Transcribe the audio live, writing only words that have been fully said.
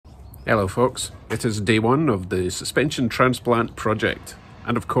Hello folks, it is day one of the suspension transplant project,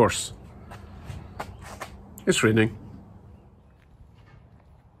 and of course, it's raining.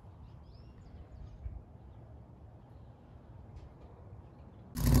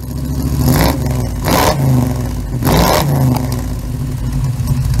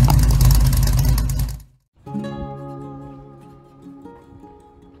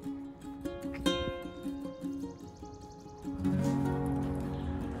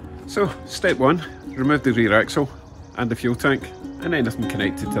 So, step one, remove the rear axle and the fuel tank and anything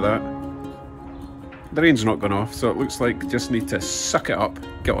connected to that. The rain's not gone off, so it looks like just need to suck it up,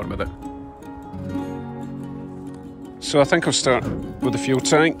 get on with it. So I think I'll start with the fuel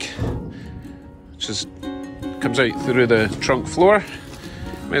tank, which comes out through the trunk floor.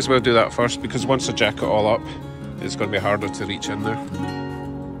 May as well do that first, because once I jack it all up, it's going to be harder to reach in there.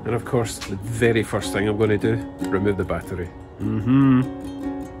 And of course, the very first thing I'm going to do, remove the battery.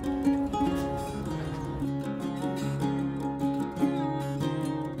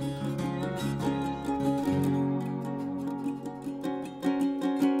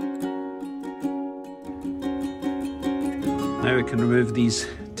 Now we can remove these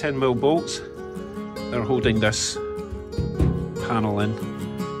 10mm bolts that are holding this panel in.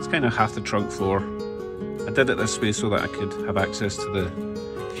 It's kind of half the trunk floor. I did it this way so that I could have access to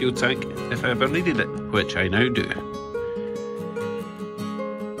the fuel tank if I ever needed it, which I now do.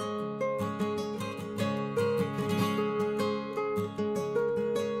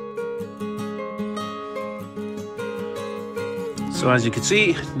 So as you can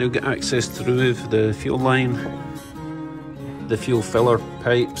see, now get access to remove the fuel line, the fuel filler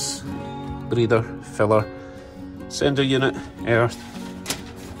pipes, breather, filler, sender unit, earth,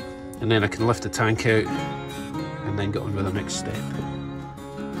 and then I can lift the tank out and then get on with the next step.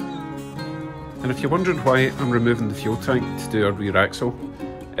 And if you're wondering why I'm removing the fuel tank to do a rear axle,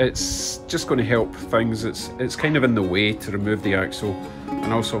 it's just going to help things. It's kind of in the way to remove the axle,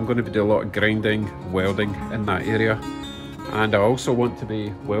 and also I'm going to be doing a lot of grinding, welding in that area. And I also want to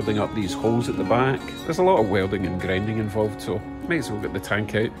be welding up these holes at the back. There's a lot of welding and grinding involved, so might as well get the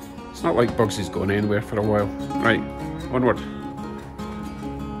tank out. It's not like Bugsy's going anywhere for a while. Right, onward.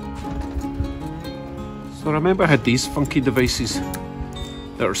 So I remember I had these funky devices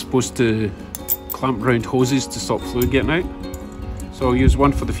that are supposed to clamp round hoses to stop fluid getting out. So I'll use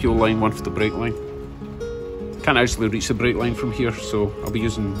one for the fuel line, one for the brake line. Can't actually reach the brake line from here, so I'll be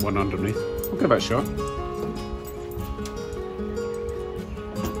using one underneath. I'll give it a shot.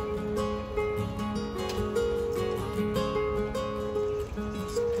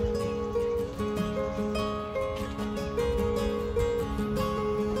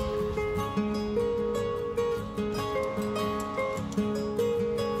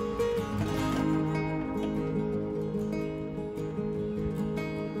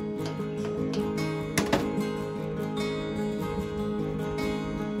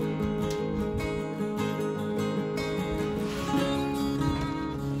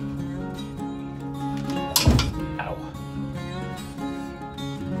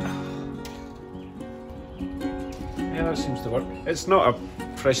 Yeah, that seems to work. It's not a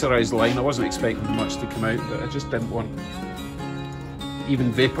pressurised line. I wasn't expecting much to come out, but I just didn't want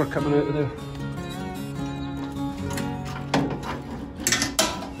even vapour coming out of there.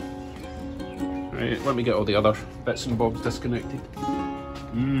 Right, let me get all the other bits and bobs disconnected.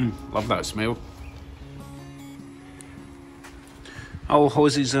 Love that smell. All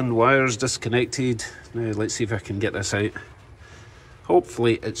hoses and wires disconnected. Now let's see if I can get this out.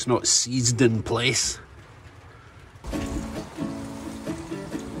 Hopefully it's not seized in place.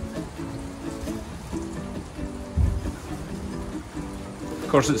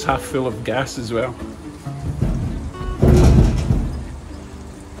 Of course, it's half full of gas as well.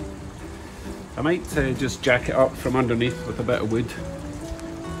 I might just jack it up from underneath with a bit of wood,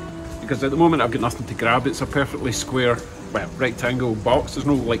 because at the moment I've got nothing to grab. It's a perfectly square, well, rectangle box. There's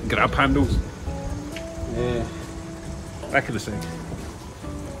no like grab handles. Back in a sec.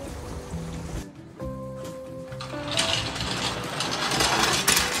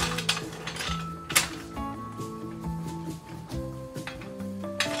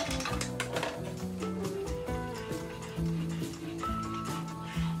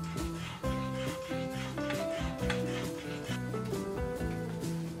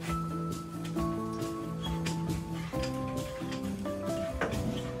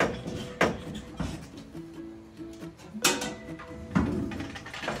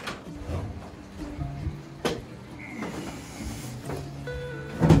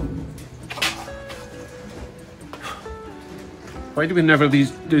 Why do we never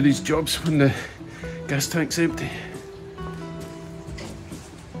do these jobs when the gas tank's empty?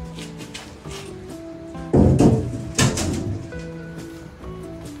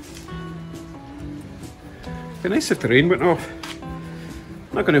 Be nice if the rain went off.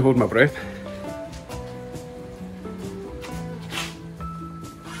 I'm not going to hold my breath.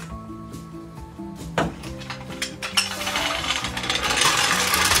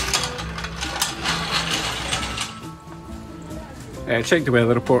 Check the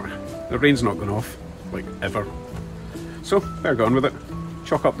weather report. The rain's not going off, like ever. So, better get on with it.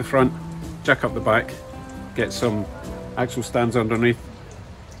 Chalk up the front, jack up the back, get some axle stands underneath,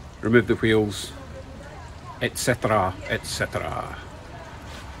 remove the wheels, etc, etc.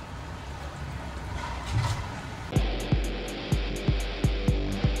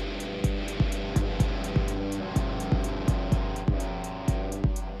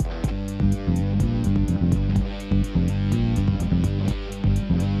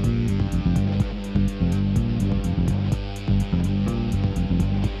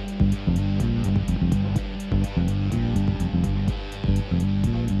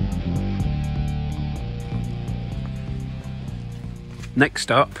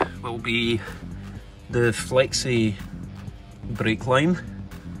 Next up will be the flexi brake line.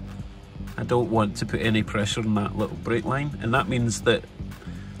 I don't want to put any pressure on that little brake line, and that means that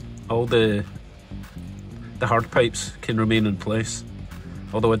all the hard pipes can remain in place.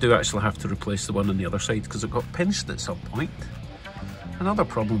 Although I do actually have to replace the one on the other side because it got pinched at some point. Another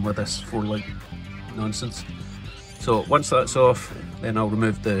problem with this 4-link nonsense. So once that's off, then I'll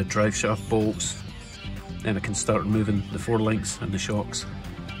remove the drive shaft bolts. Then I can start removing the 4 links and the shocks.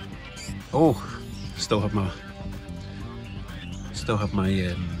 Oh, still have my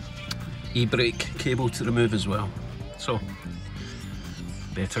e-brake cable to remove as well. So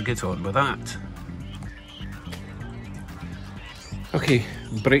better get on with that. Okay,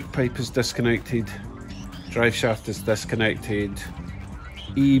 brake pipe is disconnected, drive shaft is disconnected,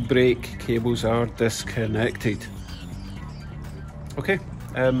 e-brake cables are disconnected. Okay,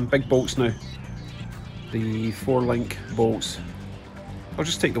 big bolts now. The 4-link bolts. I'll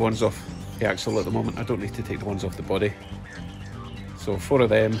just take the ones off the axle at the moment. I don't need to take the ones off the body. So 4 of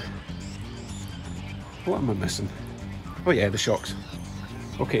them. What am I missing? Oh yeah, the shocks.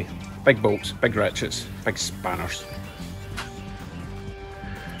 Okay, big bolts, big ratchets, big spanners.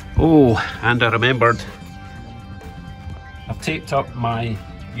 Oh, and I remembered. I've taped up my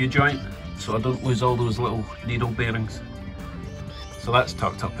U-joint so I don't lose all those little needle bearings. So that's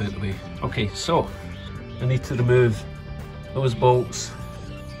tucked up out of the way. Okay, so I need to remove those bolts,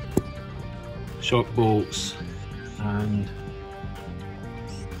 shock bolts, and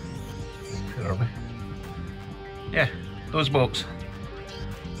where are we? Yeah, those bolts.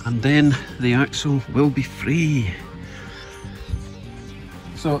 And then the axle will be free.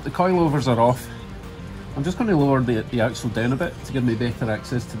 So the coilovers are off. I'm just going to lower the axle down a bit to give me better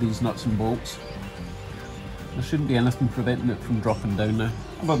access to these nuts and bolts. There shouldn't be anything preventing it from dropping down now,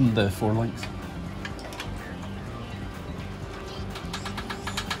 other than the 4 links.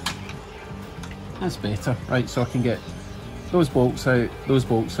 That's better. Right, so I can get those bolts out,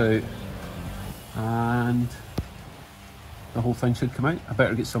 and the whole thing should come out. I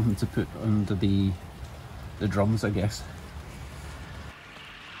better get something to put under the drums, I guess.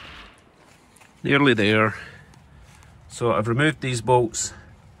 Nearly there. So I've removed these bolts.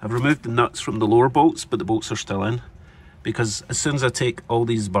 I've removed the nuts from the lower bolts, but the bolts are still in, because as soon as I take all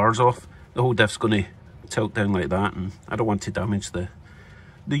these bars off, the whole diff's going to tilt down like that, and I don't want to damage the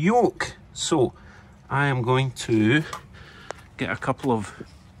yoke. So I am going to get a couple of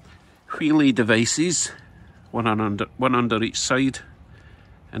wheelie devices, one under each side,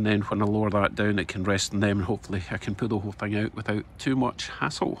 and then when I lower that down it can rest on them, and hopefully I can pull the whole thing out without too much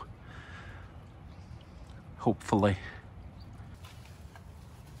hassle. Hopefully.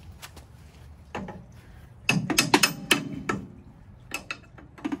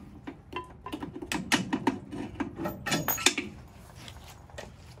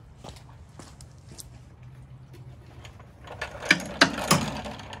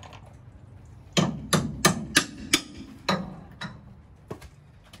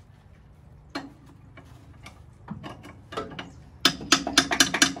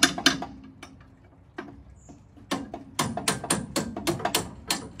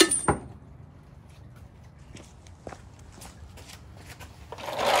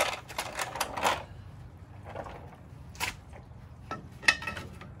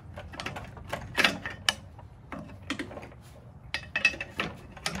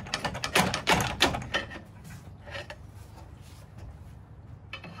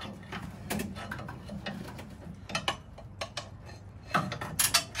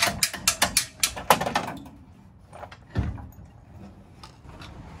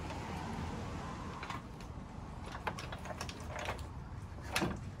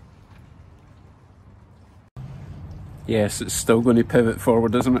 Yes, it's still going to pivot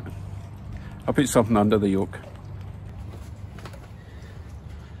forward, isn't it? I'll put something under the yoke.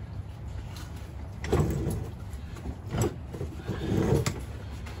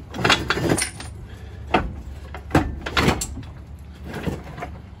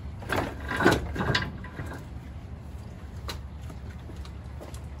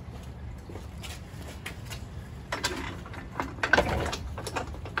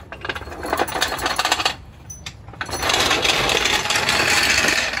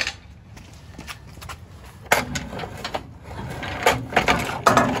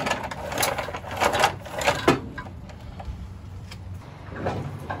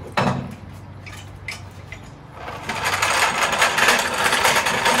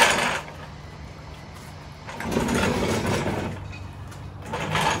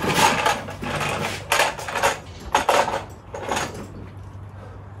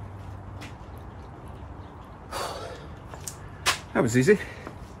 That was easy.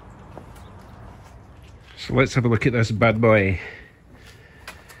 So let's have a look at this bad boy.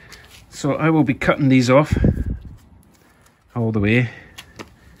 So I will be cutting these off all the way.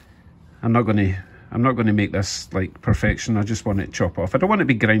 I'm not going to make this like perfection. I just want it chop off. I don't want to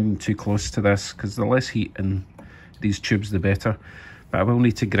be grinding too close to this because the less heat in these tubes the better. But I will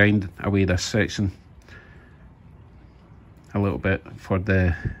need to grind away this section a little bit for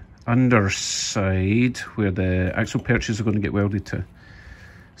the underside where the axle perches are going to get welded to.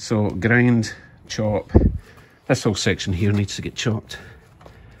 So grind, chop. This whole section here needs to get chopped.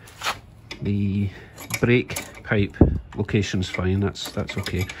 The brake pipe location's fine, that's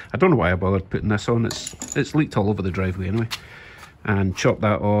okay. I don't know why I bothered putting this on, it's leaked all over the driveway anyway. And chop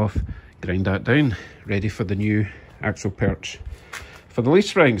that off, grind that down, ready for the new axle perch for the leaf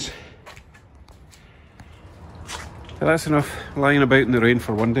springs. But that's enough lying about in the rain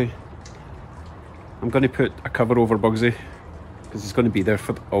for one day. I'm going to put a cover over Bugsy because he's going to be there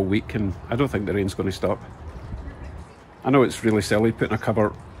for all week and I don't think the rain's going to stop. I know it's really silly putting a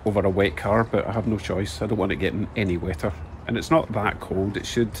cover over a wet car, but I have no choice. I don't want it getting any wetter. And it's not that cold, it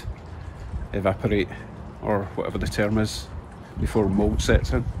should evaporate, or whatever the term is, before mould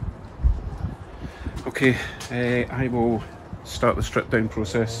sets in. Okay, I will start the strip down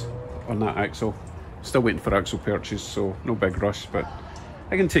process on that axle. Still waiting for axle perches, so no big rush, but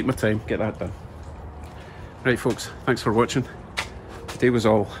I can take my time, get that done. Right folks, thanks for watching. Today was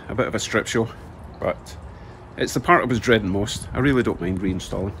all a bit of a strip show, but it's the part I was dreading most. I really don't mind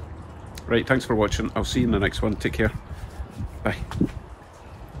reinstalling. Right, thanks for watching. I'll see you in the next one. Take care. Bye.